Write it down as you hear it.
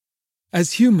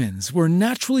As humans, we're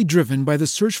naturally driven by the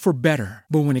search for better.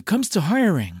 But when it comes to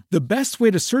hiring, the best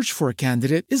way to search for a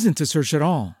candidate isn't to search at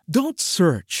all. Don't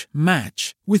search,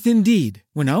 match with Indeed.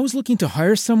 When I was looking to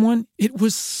hire someone, it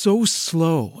was so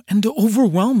slow and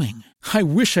overwhelming. I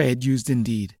wish I had used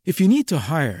Indeed. If you need to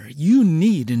hire, you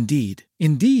need Indeed.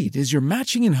 Indeed is your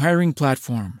matching and hiring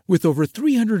platform with over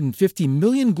 350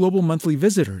 million global monthly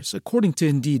visitors, according to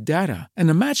Indeed data, and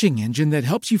a matching engine that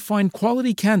helps you find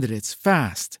quality candidates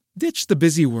fast. Ditch the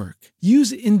busy work.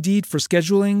 Use Indeed for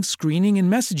scheduling, screening,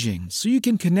 and messaging so you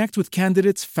can connect with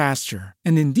candidates faster.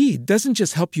 And Indeed doesn't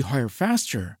just help you hire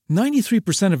faster.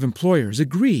 93% of employers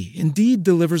agree Indeed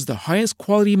delivers the highest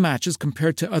quality matches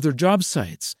compared to other job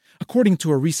sites, according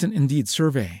to a recent Indeed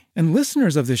survey. And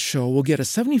listeners of this show will get a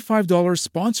 $75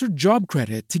 sponsored job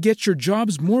credit to get your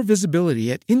jobs more visibility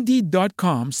at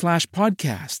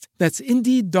Indeed.com/podcast. That's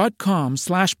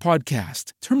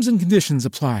Indeed.com/podcast. Terms and conditions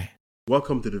apply.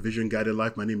 Welcome to the Vision Guided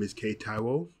Life. My name is Kay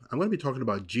Taiwo. I'm going to be talking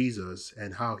about Jesus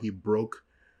and how he broke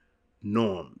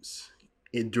norms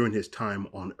during his time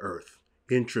on earth.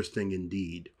 Interesting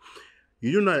indeed.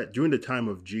 You know that during the time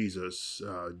of Jesus,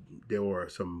 there were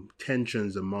some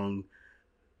tensions among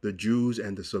the Jews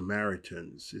and the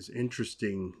Samaritans. It's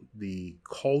interesting the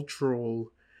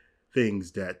cultural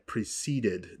things that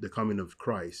preceded the coming of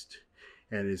Christ,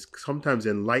 and it's sometimes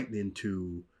enlightening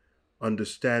to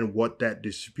understand what that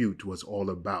dispute was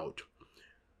all about.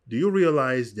 Do you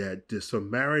realize that the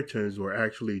Samaritans were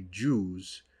actually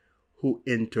Jews who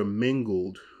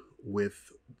intermingled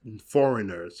with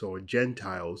foreigners or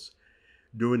Gentiles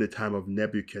during the time of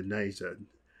Nebuchadnezzar?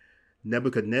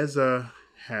 Nebuchadnezzar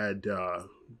had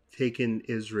taken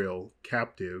Israel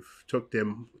captive, took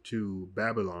them to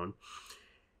Babylon,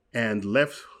 and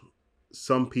left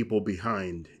some people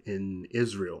behind in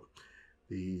Israel.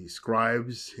 The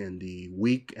scribes and the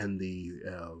weak and the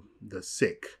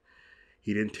sick.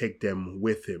 He didn't take them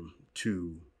with him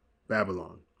to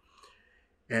Babylon.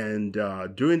 And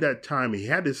during that time, he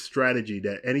had this strategy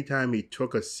that anytime he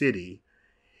took a city,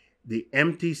 the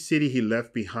empty city he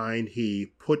left behind,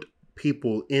 he put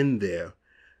people in there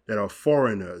that are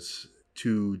foreigners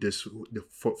to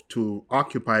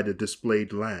occupy the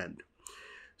displayed land.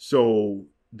 So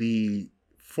the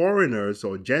foreigners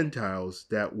or Gentiles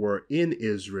that were in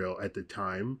Israel at the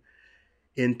time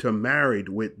intermarried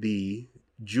with the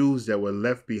Jews that were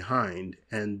left behind,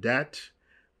 and that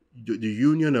the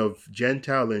union of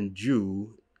Gentile and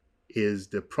Jew is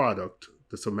the product,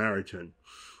 the Samaritan.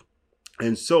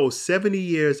 And so 70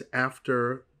 years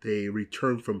after they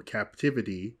returned from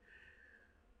captivity,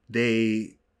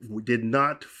 they did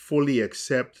not fully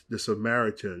accept the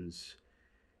Samaritans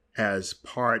as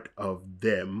part of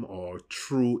them or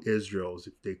true Israels.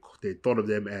 They thought of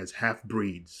them as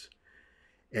half-breeds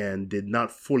and did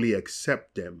not fully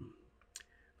accept them.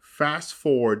 Fast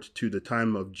forward to the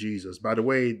time of Jesus. By the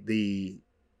way, the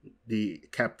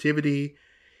captivity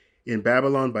in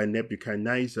Babylon by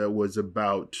Nebuchadnezzar was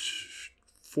about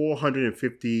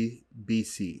 450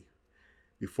 BC,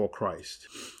 before Christ.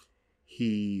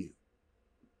 He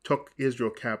took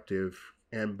Israel captive,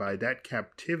 and by that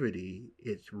captivity,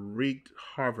 it wreaked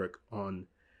havoc on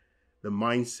the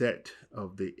mindset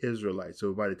of the Israelites.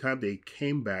 So by the time they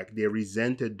came back, they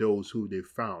resented those who they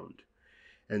found.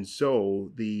 And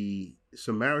so the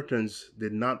Samaritans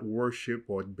did not worship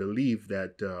or believe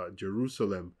that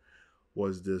Jerusalem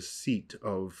was the seat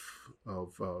of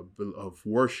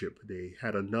worship. They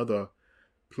had another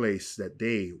place that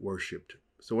they worshiped.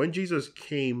 So when Jesus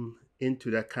came into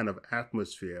that kind of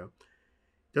atmosphere,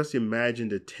 just imagine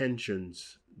the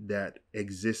tensions that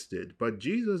existed. But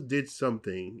Jesus did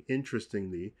something,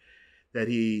 interestingly, that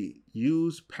he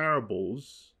used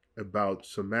parables about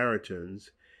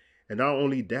Samaritans. And not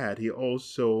only that, he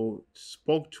also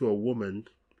spoke to a woman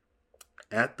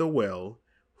at the well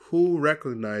who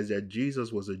recognized that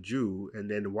Jesus was a Jew. And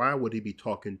then why would he be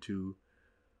talking to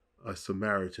a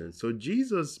Samaritan? So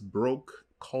Jesus broke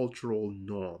cultural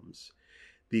norms.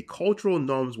 The cultural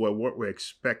norms were what were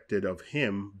expected of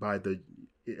him by the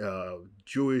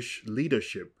Jewish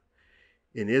leadership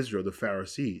in Israel, the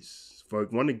Pharisees. For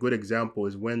one good example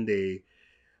is when they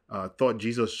thought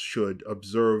Jesus should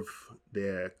observe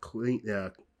their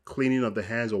cleaning of the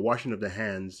hands or washing of the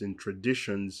hands in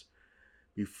traditions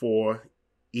before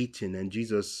eating. And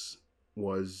Jesus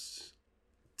was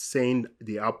saying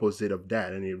the opposite of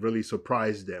that, and it really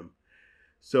surprised them.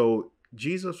 So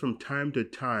Jesus from time to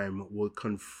time would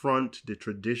confront the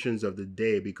traditions of the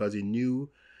day because he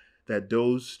knew that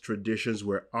those traditions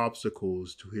were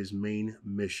obstacles to his main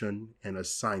mission and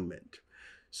assignment.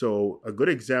 So a good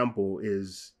example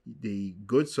is the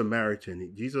Good Samaritan.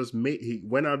 He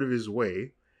went out of his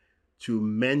way to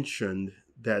mention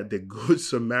that the Good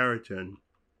Samaritan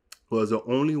was the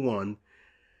only one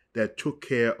that took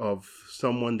care of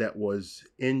someone that was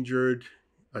injured,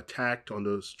 attacked on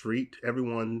the street.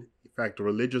 Everyone, in fact, the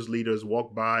religious leaders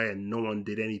walked by and no one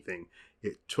did anything.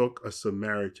 It took a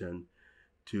Samaritan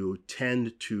to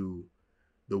tend to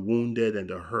the wounded and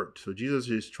the hurt. So Jesus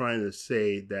is trying to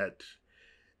say that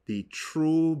the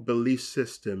true belief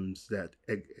systems that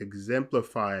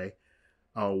exemplify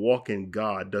our walk in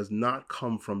God does not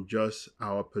come from just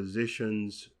our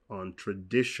positions on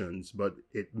traditions, but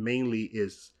it mainly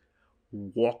is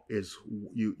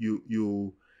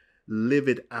you live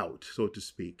it out, so to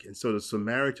speak. And so the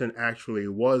Samaritan actually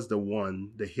was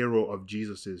the hero of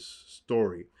Jesus's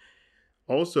story.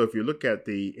 Also, if you look at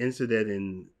the incident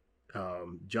in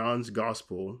John's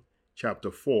Gospel,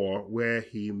 chapter 4, where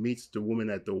he meets the woman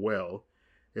at the well,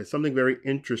 there's something very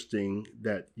interesting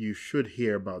that you should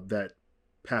hear about that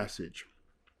passage.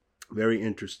 Very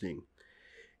interesting.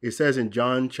 It says in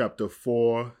John chapter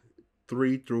 4,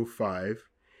 3 through 5,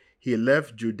 he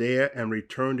left Judea and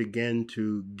returned again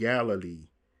to Galilee.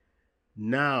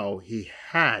 Now he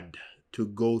had to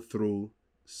go through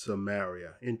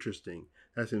Samaria. Interesting.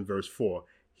 That's in verse 4.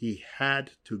 He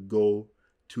had to go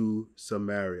to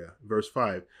Samaria. Verse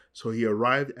 5. So he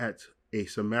arrived at a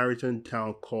Samaritan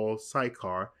town called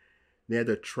Sychar, near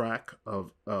the tract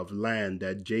of land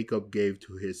that Jacob gave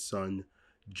to his son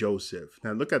Joseph.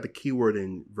 Now look at the key word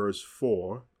in verse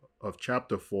 4 of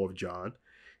chapter 4 of John.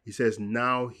 He says,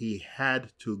 now he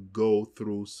had to go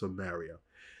through Samaria.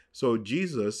 So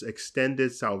Jesus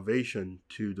extended salvation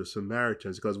to the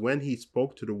Samaritans because when he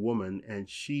spoke to the woman and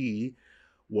she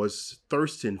was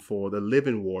thirsting for the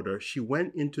living water, she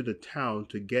went into the town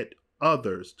to get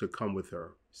others to come with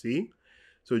her. See?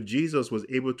 So Jesus was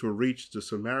able to reach the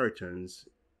Samaritans,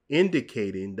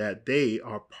 indicating that they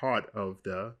are part of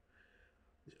the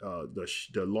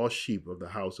lost sheep of the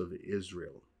house of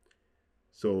Israel.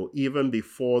 So even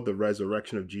before the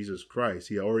resurrection of Jesus Christ,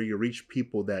 he already reached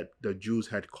people that the Jews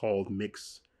had called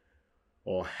mixed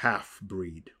or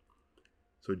half-breed.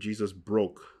 So Jesus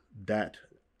broke that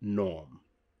norm.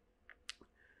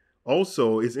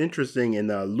 Also, it's interesting in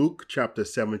Luke chapter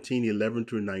 17, 11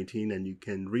 through 19, and you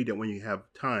can read it when you have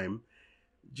time,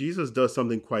 Jesus does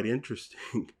something quite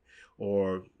interesting.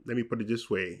 Or let me put it this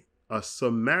way, a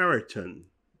Samaritan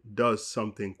does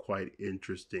something quite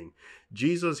interesting.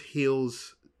 Jesus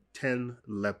heals 10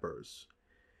 lepers,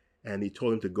 and he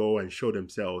told them to go and show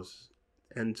themselves.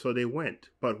 And so they went.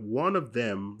 But one of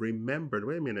them remembered,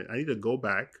 wait a minute, I need to go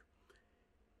back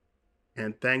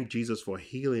and thank Jesus for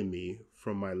healing me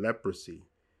from my leprosy.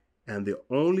 And the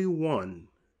only one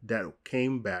that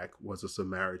came back was a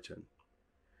Samaritan.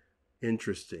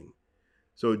 Interesting.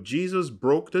 So Jesus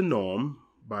broke the norm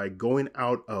by going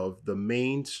out of the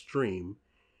mainstream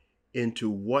into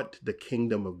what the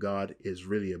kingdom of God is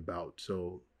really about.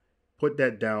 So put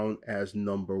that down as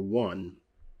number one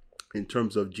in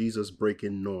terms of Jesus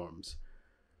breaking norms.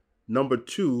 Number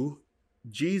two,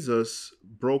 Jesus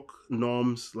broke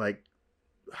norms like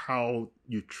how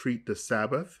you treat the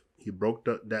Sabbath. He broke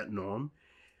that norm.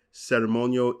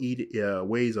 Ceremonial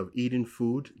ways of eating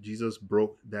food. Jesus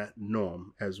broke that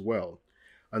norm as well.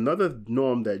 Another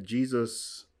norm that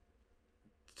Jesus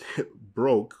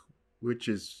broke, which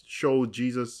showed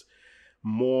Jesus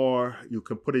more, you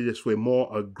can put it this way,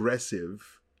 more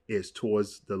aggressive, is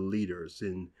towards the leaders.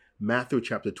 In Matthew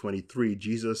chapter 23,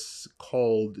 Jesus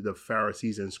called the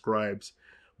Pharisees and scribes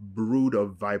brood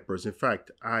of vipers. In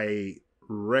fact, I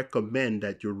recommend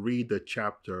that you read the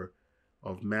chapter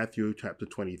of Matthew chapter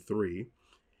 23,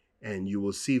 and you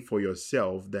will see for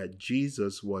yourself that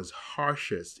Jesus was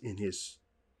harshest in his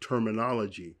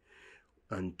terminology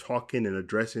and talking and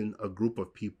addressing a group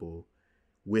of people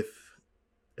with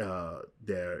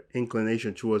their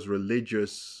inclination towards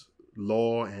religious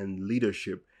law and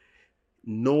leadership.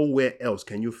 Nowhere else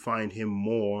can you find him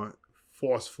more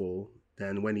forceful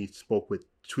than when he spoke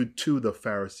to the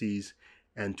Pharisees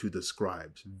and to the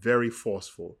scribes. Very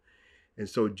forceful. And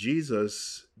so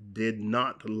Jesus did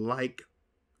not like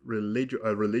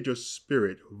a religious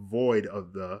spirit void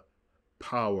of the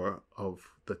power of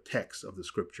the text of the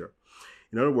scripture.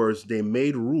 In other words, they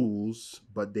made rules,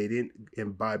 but they didn't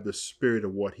imbibe the spirit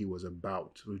of what he was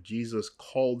about. So Jesus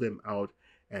called them out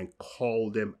and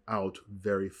called them out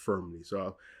very firmly.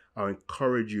 So I'll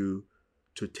encourage you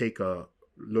to take a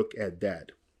look at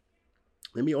that.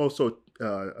 Let me also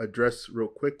address real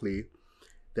quickly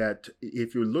that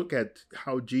if you look at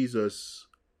how Jesus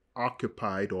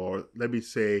occupied, or let me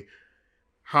say,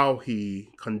 how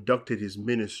he conducted his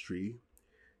ministry,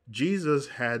 Jesus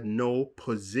had no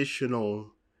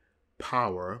positional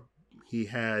power. He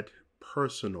had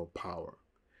personal power.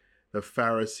 The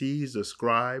Pharisees, the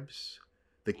scribes,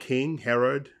 the king,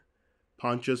 Herod,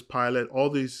 Pontius Pilate, all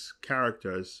these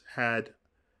characters had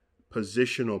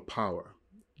positional power.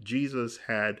 Jesus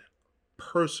had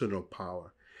personal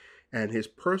power, and his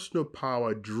personal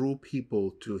power drew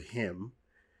people to him,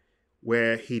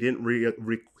 where he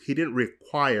didn't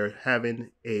require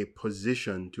having a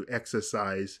position to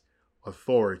exercise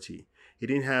authority. He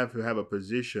didn't have to have a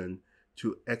position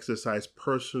to exercise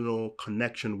personal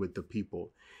connection with the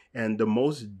people. And the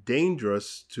most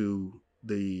dangerous to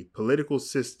the political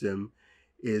system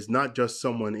is not just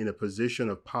someone in a position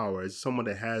of power, it's someone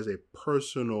that has a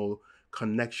personal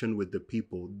connection with the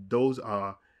people. Those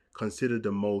are considered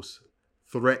the most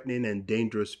threatening and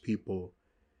dangerous people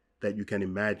that you can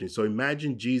imagine. So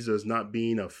imagine Jesus not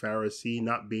being a Pharisee,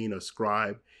 not being a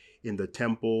scribe in the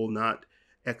temple, not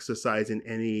exercising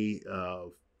any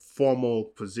formal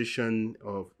position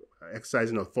of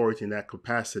exercising authority in that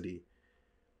capacity.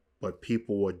 But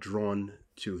people were drawn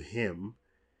to him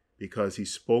because he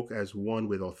spoke as one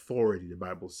with authority, the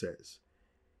Bible says.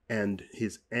 And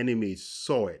his enemies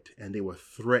saw it and they were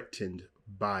threatened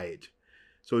by it.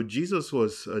 So Jesus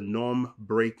was a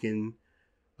norm-breaking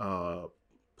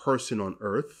person on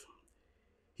earth.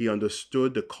 He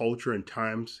understood the culture and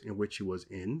times in which he was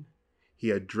in. He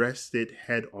addressed it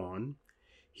head on.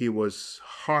 He was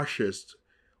harshest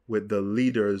with the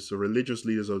leaders, the religious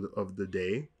leaders of the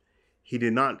day. He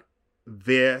did not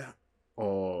veer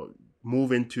or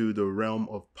move into the realm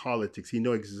of politics. He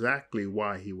knew exactly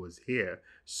why he was here.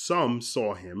 Some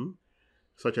saw him,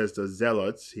 such as the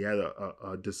zealots. He had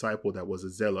a disciple that was a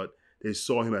zealot. They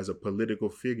saw him as a political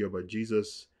figure, but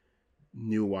Jesus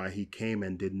knew why he came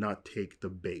and did not take the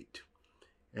bait.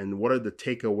 And what are the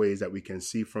takeaways that we can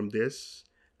see from this?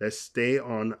 Let's stay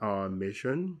on our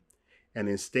mission. And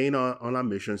in staying on our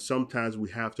mission, sometimes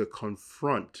we have to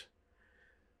confront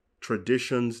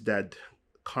traditions that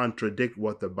contradict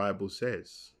what the Bible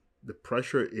says. The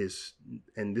pressure is,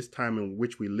 in this time in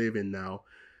which we live in now,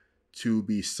 to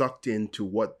be sucked into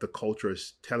what the culture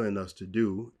is telling us to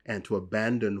do and to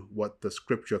abandon what the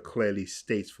scripture clearly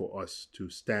states for us to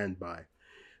stand by.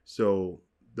 So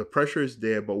the pressure is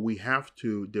there, but we have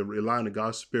to rely on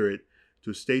God's Spirit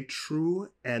to stay true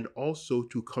and also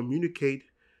to communicate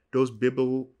those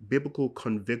biblical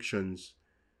convictions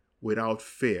without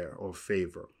fear or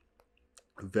favor.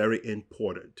 Very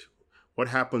important. What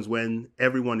happens when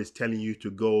everyone is telling you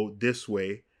to go this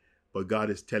way, but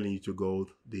God is telling you to go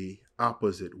the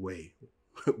opposite way?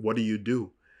 What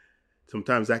do?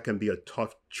 Sometimes that can be a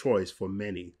tough choice for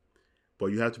many, but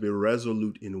you have to be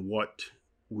resolute in what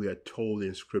we are told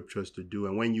in scriptures to do.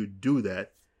 And when you do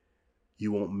that,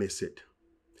 you won't miss it.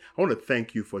 I want to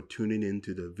thank you for tuning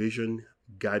into the Vision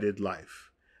Guided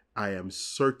Life. I am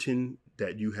certain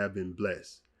that you have been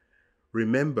blessed.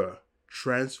 Remember,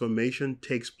 transformation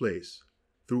takes place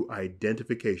through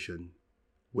identification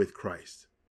with Christ.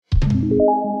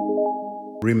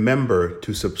 Remember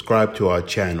to subscribe to our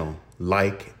channel,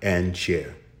 like, and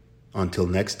share. Until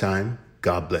next time,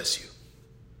 God bless you.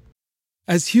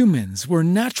 As humans, we're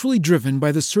naturally driven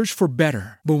by the search for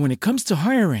better. But when it comes to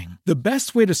hiring, the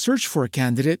best way to search for a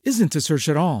candidate isn't to search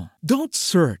at all. Don't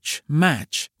search,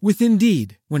 match with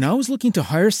Indeed. When I was looking to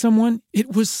hire someone,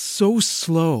 it was so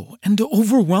slow and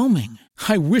overwhelming.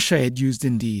 I wish I had used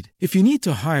Indeed. If you need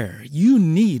to hire, you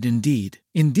need Indeed.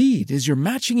 Indeed is your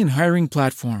matching and hiring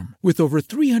platform with over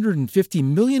 350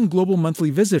 million global monthly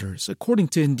visitors, according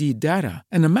to Indeed data,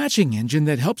 and a matching engine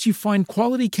that helps you find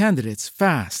quality candidates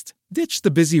fast. Ditch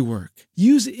the busy work.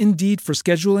 Use Indeed for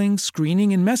scheduling,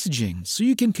 screening, and messaging so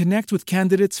you can connect with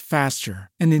candidates faster.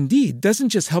 And Indeed doesn't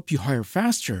just help you hire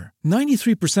faster.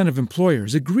 93% of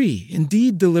employers agree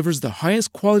Indeed delivers the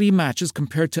highest quality matches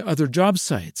compared to other job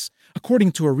sites,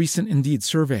 according to a recent Indeed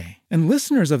survey. And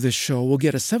listeners of this show will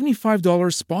get a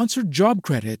 $75 sponsored job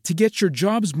credit to get your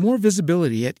jobs more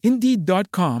visibility at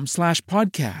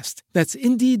Indeed.com/podcast. That's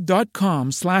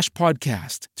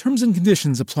Indeed.com/podcast. Terms and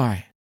conditions apply.